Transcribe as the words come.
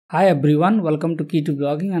Hi everyone, welcome to Key to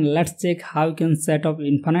Blogging, and let's check how you can set up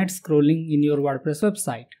infinite scrolling in your WordPress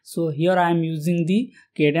website. So here I am using the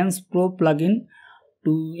Kadence Pro plugin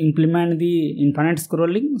to implement the infinite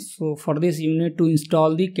scrolling. So for this you need to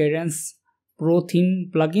install the Kadence Pro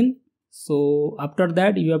theme plugin. So after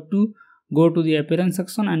that you have to go to the appearance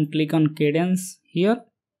section and click on Kadence here.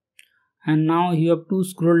 And now you have to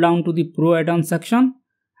scroll down to the Pro add-on section.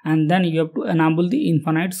 And then you have to enable the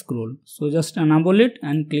infinite scroll. So just enable it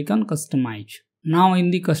and click on customize. Now in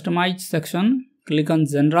the customize section, click on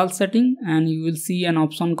general setting and you will see an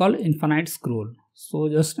option called infinite scroll. So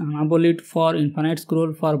just enable it for infinite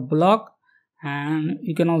scroll for blog, and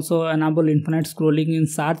you can also enable infinite scrolling in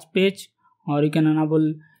search page, or you can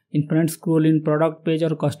enable infinite scroll in product page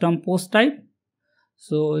or custom post type.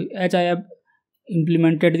 So as I have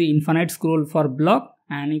implemented the infinite scroll for blog,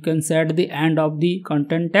 and you can set the end of the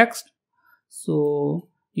content text. So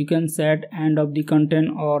you can set end of the content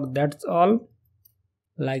or that's all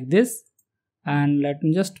like this, and let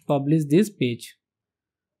me just publish this page.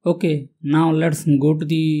 Okay, now let's go to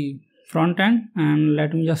the front end and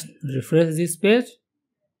let me just refresh this page,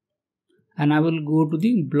 and I will go to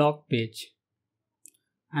the blog page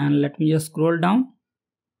and let me just scroll down,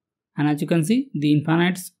 and as you can see the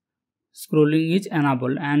infinite scrolling is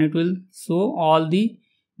enabled, and it will show all the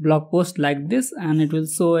blog post like this, and it will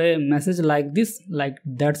show a message like this, like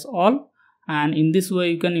that's all. And in this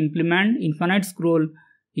way you can implement infinite scroll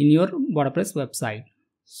in your WordPress website.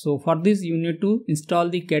 So for this you need to install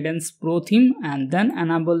the Kadence Pro theme and then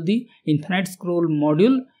enable the infinite scroll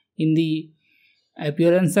module in the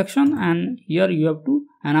appearance section, and here you have to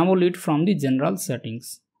enable it from the general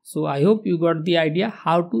settings. So I hope you got the idea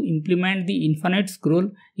how to implement the infinite scroll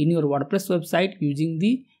in your WordPress website using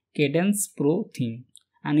the Kadence Pro theme.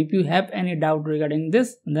 And if you have any doubt regarding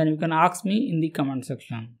this, then you can ask me in the comment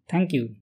section. Thank you.